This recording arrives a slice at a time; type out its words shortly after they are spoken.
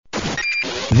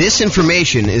This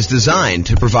information is designed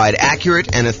to provide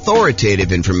accurate and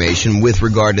authoritative information with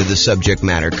regard to the subject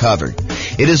matter covered.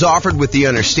 It is offered with the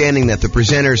understanding that the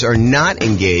presenters are not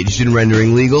engaged in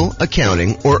rendering legal,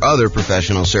 accounting, or other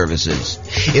professional services.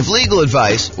 If legal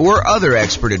advice or other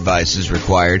expert advice is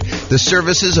required, the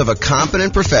services of a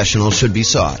competent professional should be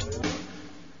sought.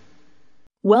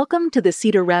 Welcome to the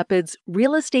Cedar Rapids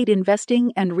Real Estate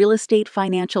Investing and Real Estate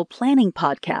Financial Planning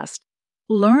Podcast.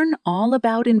 Learn all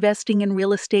about investing in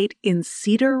real estate in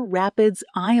Cedar Rapids,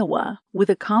 Iowa, with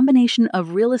a combination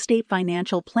of real estate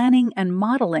financial planning and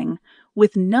modeling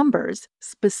with numbers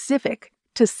specific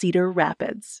to Cedar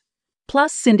Rapids.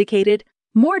 Plus syndicated,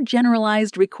 more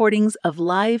generalized recordings of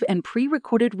live and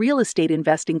pre-recorded real estate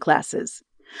investing classes.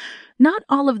 Not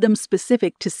all of them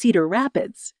specific to Cedar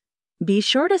Rapids. Be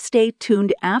sure to stay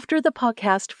tuned after the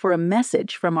podcast for a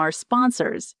message from our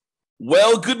sponsors.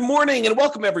 Well, good morning and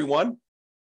welcome, everyone.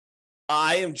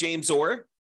 I am James Orr,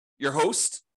 your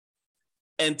host,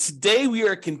 and today we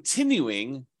are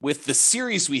continuing with the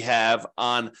series we have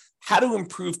on how to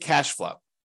improve cash flow.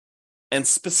 And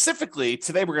specifically,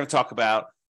 today we're going to talk about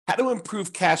how to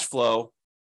improve cash flow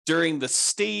during the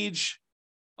stage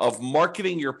of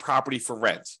marketing your property for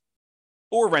rent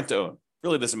or rent to own.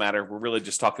 Really doesn't matter. We're really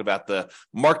just talking about the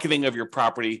marketing of your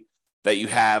property that you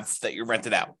have that you're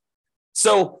rented out.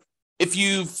 So if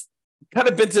you've kind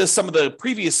of been to some of the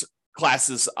previous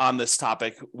classes on this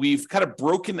topic, we've kind of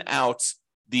broken out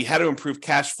the how to improve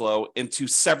cash flow into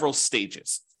several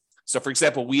stages. So for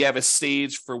example, we have a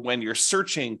stage for when you're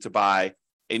searching to buy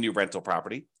a new rental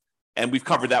property. And we've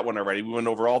covered that one already. We went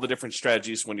over all the different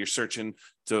strategies when you're searching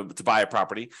to buy a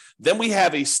property. Then we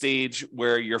have a stage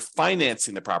where you're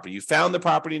financing the property. You found the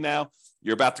property now,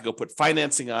 you're about to go put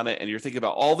financing on it, and you're thinking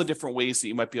about all the different ways that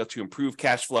you might be able to improve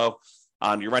cash flow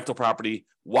on your rental property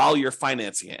while you're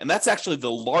financing it. And that's actually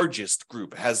the largest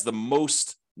group. It has the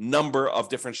most number of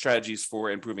different strategies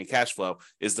for improving cash flow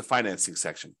is the financing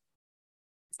section.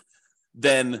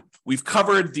 Then we've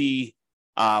covered the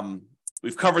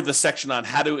section on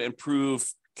how to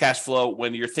improve cash flow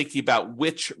when you're thinking about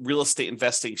which real estate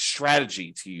investing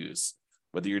strategy to use,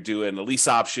 whether you're doing a lease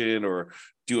option or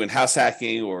doing house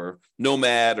hacking or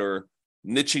nomad or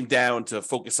niching down to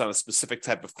focus on a specific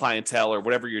type of clientele or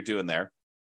whatever you're doing there.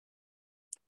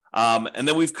 And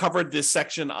then we've covered this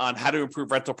section on how to improve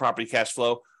rental property cash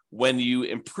flow when you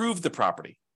improve the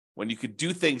property, when you could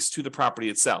do things to the property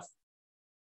itself.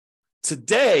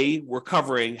 Today, we're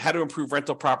covering how to improve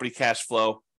rental property cash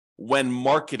flow when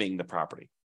marketing the property.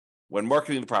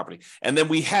 And then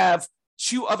we have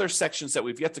two other sections that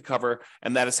we've yet to cover,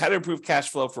 and that is how to improve cash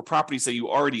flow for properties that you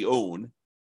already own,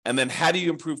 and then how do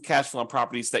you improve cash flow on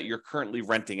properties that you're currently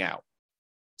renting out.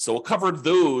 So we'll cover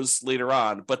those later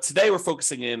on, but today we're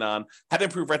focusing in on how to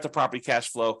improve rental property cash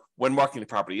flow when marketing the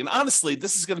property. And honestly,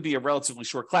 this is going to be a relatively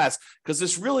short class because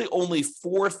there's really only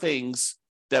 4 things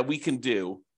that we can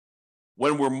do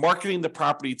when we're marketing the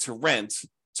property to rent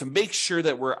to make sure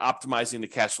that we're optimizing the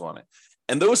cash flow on it.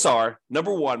 And those are,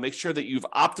 number 1, make sure that you've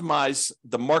optimized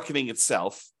the marketing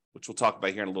itself, which we'll talk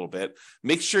about here in a little bit.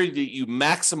 Make sure that you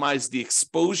maximize the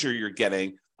exposure you're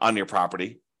getting on your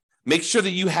property. Make sure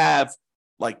that you have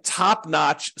like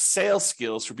top-notch sales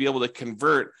skills to be able to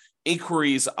convert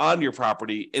inquiries on your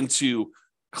property into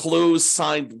closed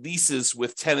signed leases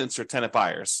with tenants or tenant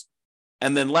buyers.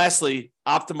 And then lastly,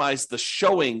 optimize the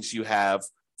showings you have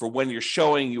for when you're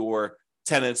showing your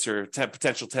tenants or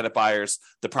potential tenant buyers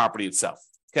the property itself.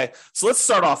 Okay, so let's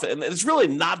start off, and it's really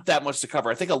not that much to cover.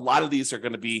 I think a lot of these are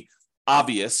going to be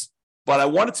obvious, but I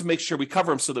wanted to make sure we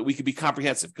cover them so that we could be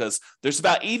comprehensive because there's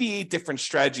about 88 different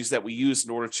strategies that we use in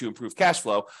order to improve cash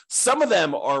flow. Some of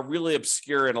them are really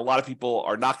obscure and a lot of people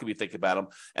are not going to be thinking about them.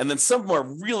 And then some of them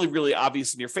are really, really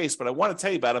obvious in your face, but I want to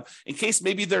tell you about them in case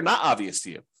maybe they're not obvious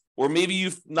to you, or maybe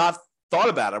you've not thought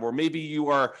about them, or maybe you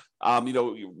are,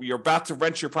 you're about to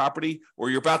rent your property or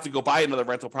you're about to go buy another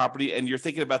rental property and you're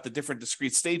thinking about the different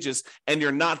discrete stages and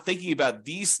you're not thinking about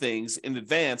these things in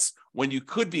advance when you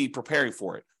could be preparing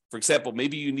for it. For example,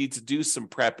 maybe you need to do some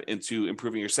prep into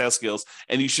improving your sales skills,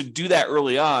 and you should do that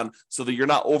early on so that you're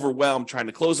not overwhelmed trying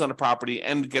to close on a property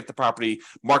and get the property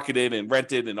marketed and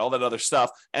rented and all that other stuff.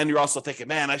 And you're also thinking,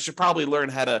 man, I should probably learn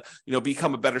how to,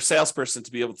 become a better salesperson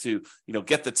to be able to,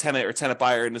 get the tenant or tenant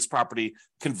buyer in this property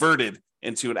converted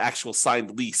into an actual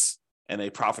signed lease and a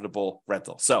profitable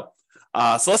rental. So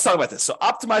let's talk about this. So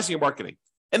optimizing your marketing.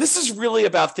 And this is really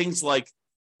about things like,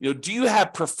 do you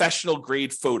have professional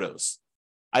grade photos?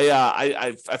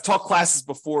 I've taught classes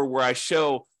before where I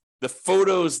show the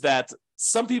photos that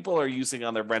some people are using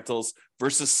on their rentals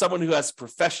versus someone who has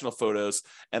professional photos.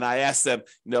 And I ask them,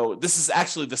 this is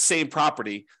actually the same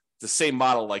property the same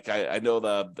model. Like I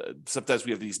know sometimes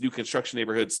we have these new construction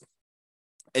neighborhoods,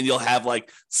 and you'll have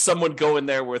like someone go in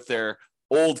there with their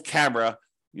old camera,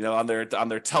 on their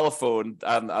telephone,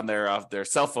 on their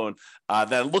cell phone,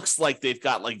 that looks like they've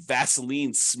got like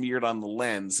Vaseline smeared on the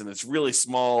lens, and it's really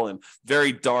small and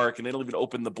very dark, and they don't even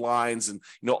open the blinds, and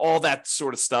all that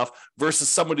sort of stuff. Versus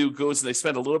someone who goes and they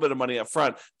spend a little bit of money up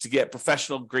front to get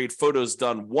professional grade photos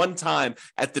done one time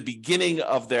at the beginning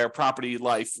of their property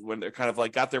life, when they're kind of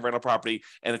like got their rental property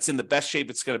and it's in the best shape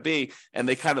it's going to be, and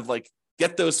they kind of like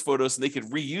get those photos and they could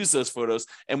reuse those photos,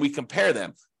 and we compare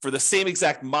them for the same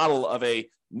exact model of a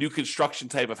new construction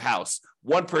type of house.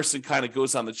 One person kind of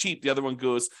goes on the cheap, the other one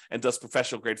goes and does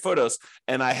professional grade photos.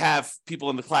 And I have people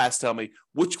in the class tell me,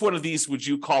 which one of these would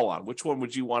you call on? Which one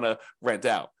would you want to rent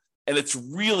out? And it's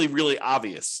really, really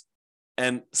obvious.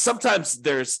 And sometimes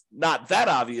there's not that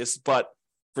obvious, but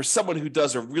for someone who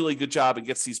does a really good job and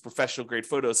gets these professional grade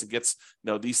photos and gets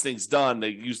these things done, they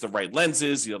use the right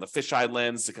lenses, the fisheye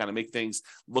lens to kind of make things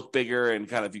look bigger, and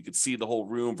kind of you could see the whole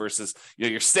room versus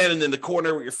you're standing in the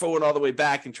corner with your phone all the way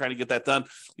back and trying to get that done.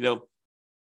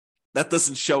 That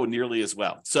doesn't show nearly as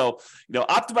well. So,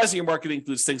 optimizing your marketing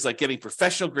includes things like getting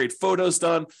professional grade photos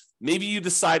done. Maybe you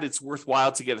decide it's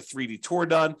worthwhile to get a 3D tour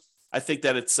done. I think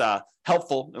that it's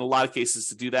helpful in a lot of cases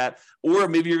to do that. Or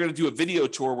maybe you're going to do a video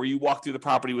tour where you walk through the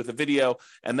property with a video.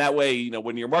 And that way,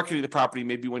 when you're marketing the property,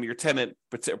 maybe when your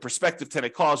prospective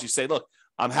tenant calls, you say, look,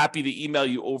 I'm happy to email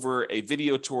you over a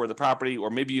video tour of the property, or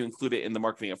maybe you include it in the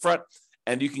marketing up front,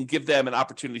 and you can give them an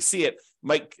opportunity to see it.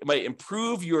 Might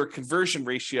improve your conversion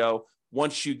ratio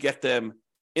once you get them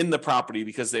in the property,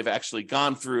 because they've actually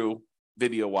gone through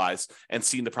video-wise and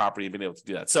seen the property and been able to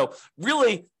do that. So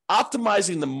really,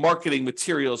 optimizing the marketing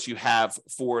materials you have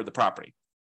for the property,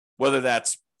 whether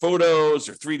that's photos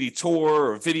or 3D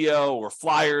tour or video or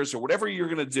flyers or whatever you're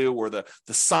going to do, or the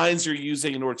signs you're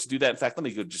using in order to do that. In fact, let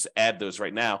me go just add those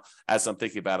right now as I'm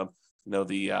thinking about them.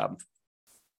 The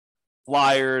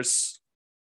flyers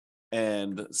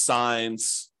and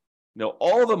signs,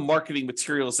 all the marketing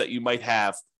materials that you might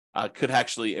have could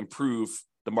actually improve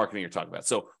the marketing you're talking about.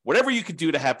 So whatever you could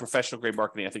do to have professional grade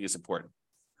marketing, I think is important.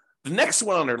 The next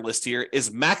one on our list here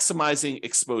is maximizing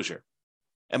exposure.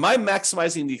 Am I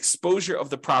maximizing the exposure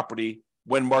of the property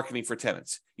when marketing for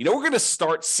tenants? We're going to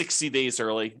start 60 days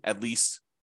early, at least,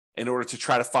 in order to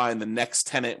try to find the next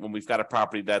tenant when we've got a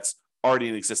property that's already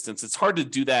in existence. It's hard to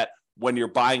do that when you're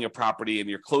buying a property and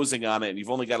you're closing on it, and you've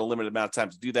only got a limited amount of time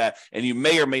to do that, and you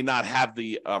may or may not have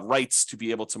the rights to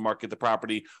be able to market the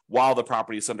property while the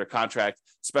property is under contract,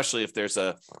 especially if there's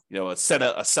a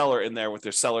seller in there with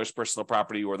their seller's personal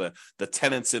property, or the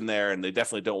tenants in there, and they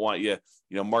definitely don't want you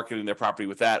marketing their property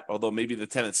with that, although maybe the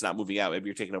tenant's not moving out, maybe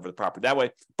you're taking over the property that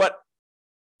way. But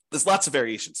there's lots of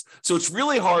variations. So it's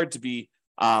really hard to be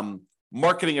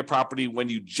marketing a property when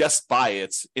you just buy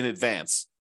it in advance.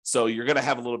 So you're going to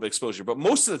have a little bit of exposure. But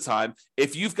most of the time,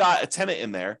 if you've got a tenant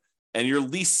in there and your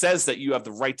lease says that you have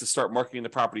the right to start marketing the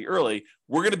property early,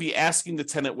 we're going to be asking the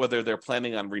tenant whether they're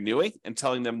planning on renewing and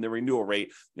telling them the renewal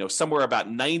rate, somewhere about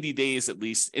 90 days at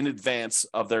least in advance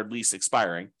of their lease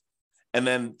expiring. And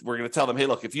then we're going to tell them, hey,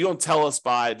 look, if you don't tell us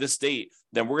by this date,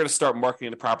 then we're going to start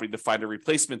marketing the property to find a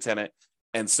replacement tenant.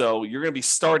 And so you're going to be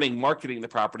starting marketing the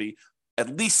property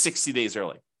at least 60 days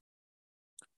early.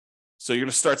 So you're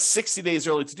going to start 60 days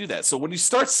early to do that. So when you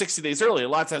start 60 days early, a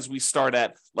lot of times we start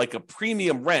at like a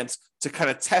premium rent to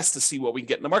kind of test to see what we can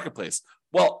get in the marketplace.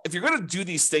 Well, if you're going to do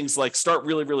these things like start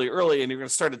really, really early and you're going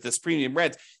to start at this premium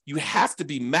rent, you have to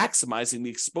be maximizing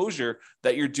the exposure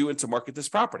that you're doing to market this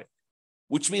property,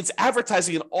 which means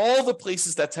advertising in all the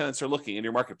places that tenants are looking in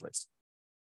your marketplace.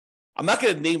 I'm not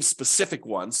going to name specific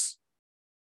ones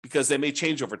because they may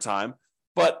change over time.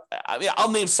 But I mean, I'll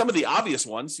name some of the obvious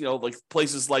ones, like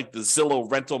places like the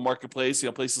Zillow rental marketplace,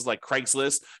 places like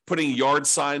Craigslist, putting yard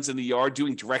signs in the yard,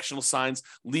 doing directional signs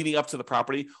leading up to the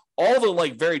property, all the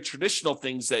like very traditional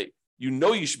things that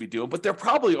you should be doing. But there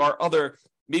probably are other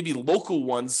maybe local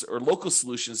ones or local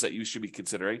solutions that you should be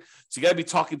considering. So you got to be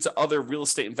talking to other real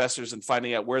estate investors and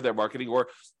finding out where they're marketing, or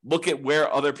look at where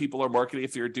other people are marketing.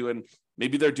 If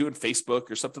maybe they're doing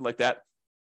Facebook or something like that.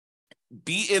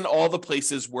 Be in all the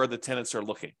places where the tenants are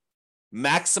looking.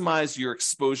 Maximize your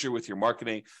exposure with your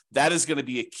marketing. That is going to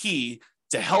be a key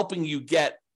to helping you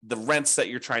get the rents that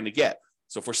you're trying to get.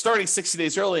 So if we're starting 60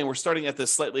 days early and we're starting at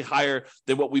this slightly higher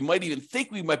than what we might even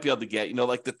think we might be able to get,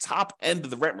 like the top end of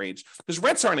the rent range, because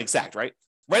rents aren't exact, right?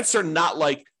 Rents are not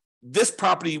like this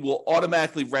property will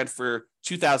automatically rent for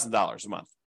 $2,000 a month.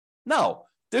 No,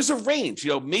 there's a range.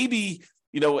 Maybe,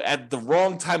 at the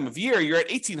wrong time of year, you're at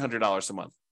 $1,800 a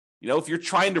month. If you're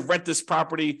trying to rent this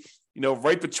property,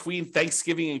 right between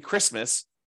Thanksgiving and Christmas,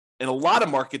 in a lot of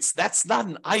markets, that's not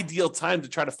an ideal time to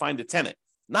try to find a tenant.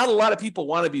 Not a lot of people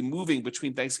want to be moving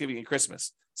between Thanksgiving and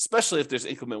Christmas, especially if there's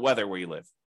inclement weather where you live,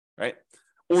 right?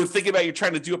 Or thinking about you're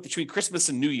trying to do it between Christmas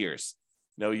and New Year's.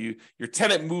 Your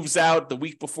tenant moves out the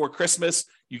week before Christmas,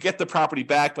 you get the property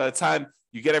back. By the time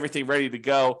you get everything ready to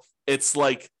go, it's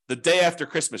like the day after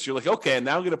Christmas. You're like, okay,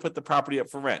 now I'm going to put the property up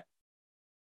for rent.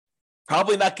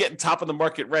 Probably not getting top of the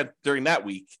market rent during that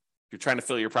week. You're trying to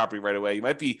fill your property right away. You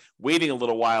might be waiting a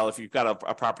little while if you've got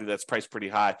a property that's priced pretty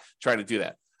high, trying to do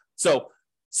that. So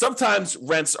sometimes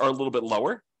rents are a little bit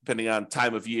lower, depending on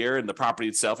time of year and the property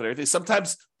itself and everything.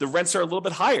 Sometimes the rents are a little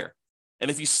bit higher. And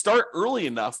if you start early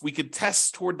enough, we could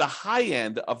test toward the high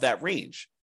end of that range,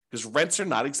 because rents are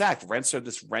not exact. Rents are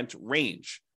this rent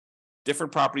range.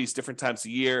 Different properties, different times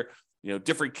of year,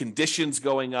 different conditions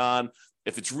going on.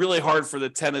 If it's really hard for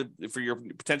the tenant, for your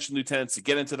potential new tenants to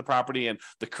get into the property, and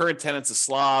the current tenant's a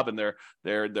slob, and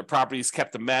their property's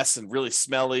kept a mess and really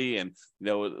smelly, and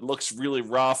it looks really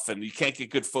rough, and you can't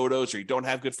get good photos, or you don't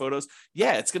have good photos,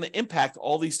 it's going to impact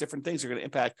all these different things. Are going to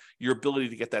impact your ability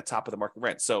to get that top of the market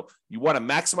rent. So you want to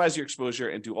maximize your exposure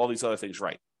and do all these other things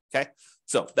right. Okay,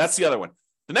 so that's the other one.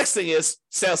 The next thing is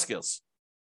sales skills.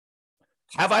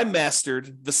 Have I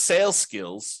mastered the sales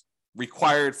skills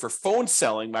required for phone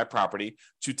selling my property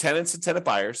to tenants and tenant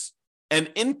buyers,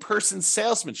 and in-person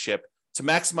salesmanship to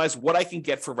maximize what I can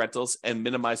get for rentals and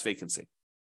minimize vacancy?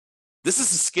 This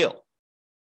is a skill.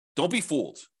 Don't be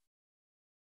fooled.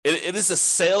 It is a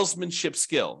salesmanship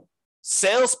skill.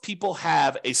 Salespeople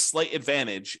have a slight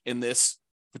advantage in this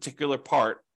particular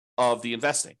part of the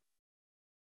investing,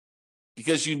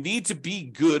 because you need to be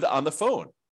good on the phone.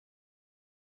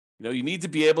 You need to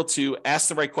be able to ask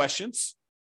the right questions,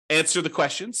 answer the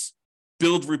questions,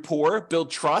 build rapport, build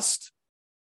trust,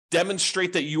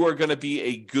 demonstrate that you are going to be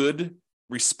a good,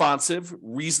 responsive,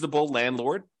 reasonable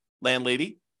landlord,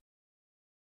 landlady.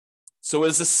 So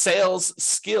it's a sales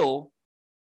skill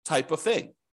type of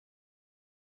thing.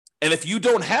 And if you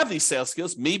don't have these sales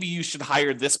skills, maybe you should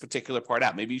hire this particular part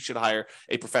out. Maybe you should hire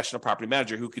a professional property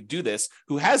manager who could do this,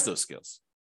 who has those skills.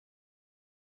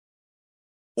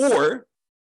 Or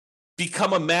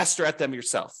become a master at them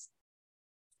yourself.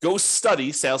 Go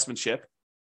study salesmanship.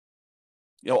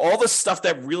 All the stuff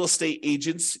that real estate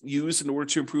agents use in order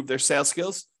to improve their sales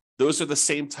skills, those are the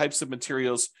same types of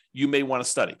materials you may want to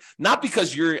study. Not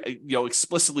because you're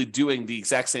explicitly doing the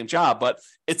exact same job, but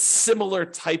it's similar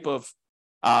type of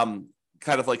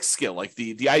kind of like skill, like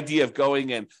the idea of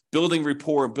going and building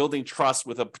rapport and building trust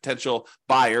with a potential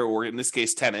buyer, or in this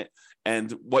case, tenant,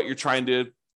 and what you're trying to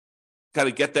kind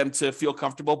of get them to feel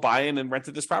comfortable buying and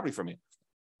renting this property from you,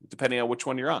 depending on which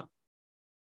one you're on.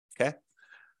 Okay.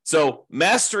 So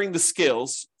mastering the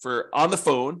skills for on the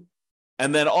phone,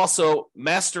 and then also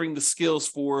mastering the skills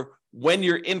for when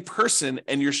you're in person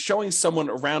and you're showing someone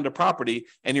around a property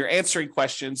and you're answering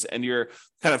questions and you're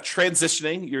kind of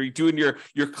transitioning, you're doing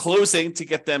your closing to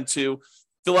get them to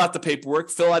fill out the paperwork,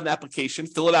 fill out an application,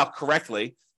 fill it out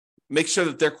correctly, make sure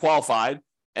that they're qualified,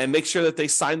 and make sure that they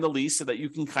sign the lease so that you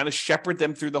can kind of shepherd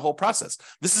them through the whole process.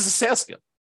 This is a sales skill.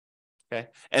 Okay.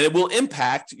 And it will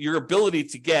impact your ability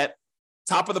to get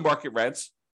top of the market rent,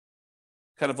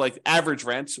 kind of like average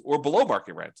rent, or below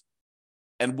market rent,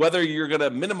 and whether you're going to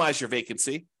minimize your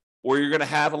vacancy or you're going to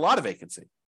have a lot of vacancy.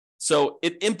 So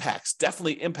it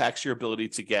definitely impacts your ability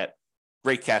to get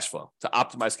great cash flow, to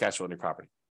optimize cash flow in your property.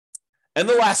 And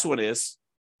the last one is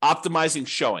optimizing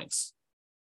showings.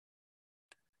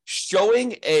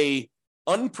 Showing a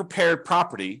unprepared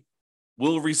property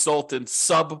will result in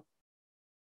subpar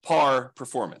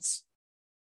performance.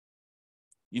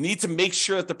 You need to make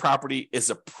sure that the property is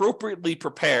appropriately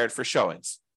prepared for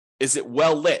showings. Is it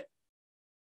well lit?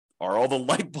 Are all the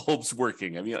light bulbs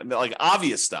working? I mean, like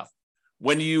obvious stuff.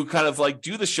 When you kind of like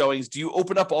do the showings, do you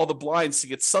open up all the blinds to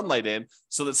get sunlight in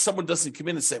so that someone doesn't come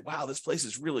in and say, wow, this place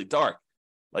is really dark?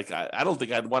 Like, I don't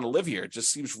think I'd want to live here. It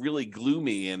just seems really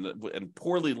gloomy and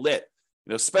poorly lit,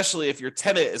 especially if your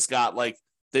tenant has got like,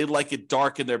 they like it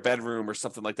dark in their bedroom or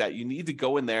something like that. You need to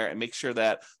go in there and make sure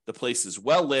that the place is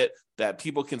well lit, that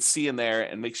people can see in there,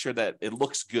 and make sure that it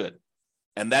looks good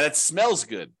and that it smells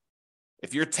good.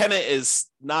 If your tenant is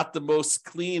not the most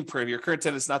clean, if your current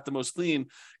tenant is not the most clean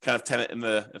kind of tenant in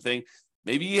the thing,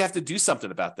 maybe you have to do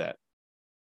something about that.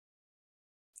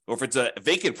 Or if it's a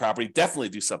vacant property, definitely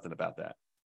do something about that.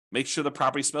 Make sure the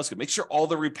property smells good. Make sure all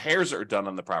the repairs are done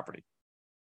on the property.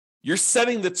 You're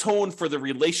setting the tone for the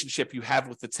relationship you have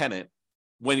with the tenant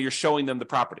when you're showing them the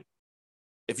property.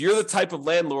 If you're the type of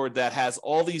landlord that has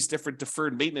all these different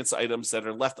deferred maintenance items that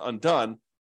are left undone,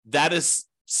 that is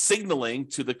signaling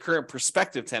to the current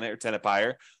prospective tenant or tenant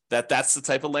buyer that that's the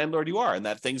type of landlord you are and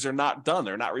that things are not done,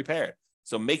 they're not repaired.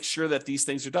 So make sure that these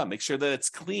things are done. Make sure that it's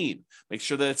clean. Make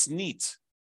sure that it's neat.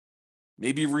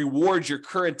 Maybe reward your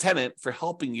current tenant for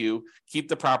helping you keep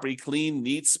the property clean,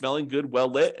 neat, smelling good, well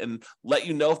lit, and let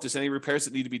you know if there's any repairs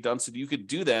that need to be done so that you could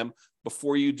do them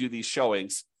before you do these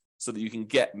showings so that you can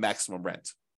get maximum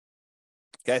rent.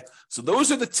 Okay, so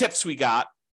those are the tips we got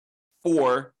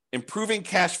for improving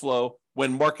cash flow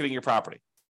when marketing your property.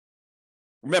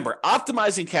 Remember,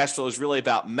 optimizing cash flow is really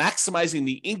about maximizing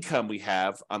the income we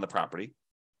have on the property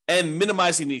and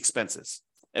minimizing the expenses.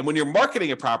 And when you're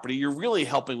marketing a property, you're really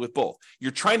helping with both.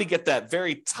 You're trying to get that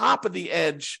very top of the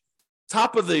edge,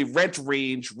 top of the rent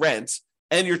range rent,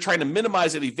 and you're trying to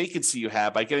minimize any vacancy you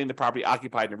have by getting the property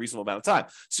occupied in a reasonable amount of time.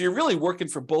 So you're really working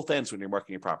for both ends when you're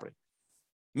marketing your property.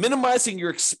 Minimizing your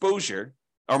exposure,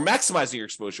 or maximizing your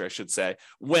exposure, I should say,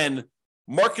 when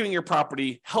marketing your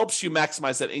property helps you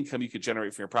maximize that income you could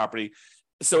generate from your property.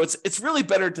 So it's really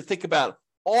better to think about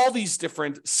all these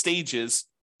different stages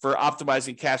for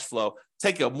optimizing cash flow.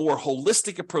 Take a more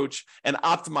holistic approach and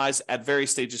optimize at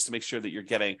various stages to make sure that you're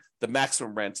getting the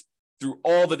maximum rent through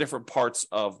all the different parts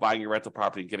of buying your rental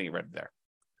property and getting it rented there.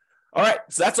 All right,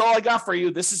 so that's all I got for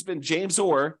you. This has been James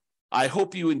Orr. I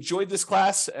hope you enjoyed this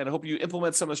class and I hope you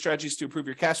implement some of the strategies to improve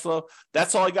your cash flow.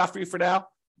 That's all I got for you for now.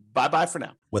 Bye-bye for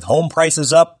now. With home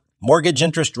prices up, mortgage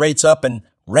interest rates up, and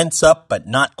rents up, but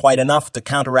not quite enough to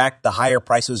counteract the higher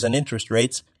prices and interest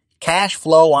rates, cash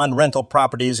flow on rental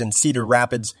properties in Cedar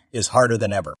Rapids is harder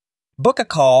than ever. Book a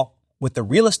call with the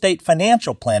Real Estate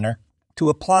Financial Planner to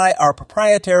apply our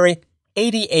proprietary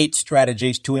 88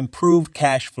 strategies to improve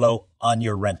cash flow on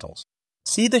your rentals.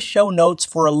 See the show notes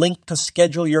for a link to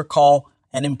schedule your call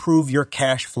and improve your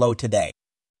cash flow today.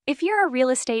 If you're a real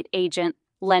estate agent,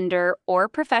 lender, or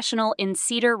professional in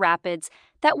Cedar Rapids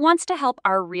that wants to help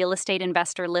our real estate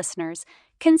investor listeners,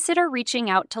 consider reaching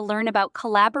out to learn about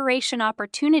collaboration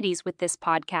opportunities with this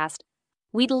podcast.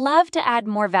 We'd love to add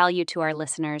more value to our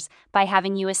listeners by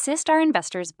having you assist our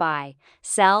investors buy,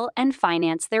 sell, and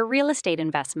finance their real estate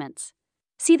investments.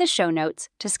 See the show notes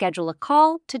to schedule a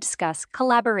call to discuss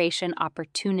collaboration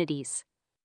opportunities.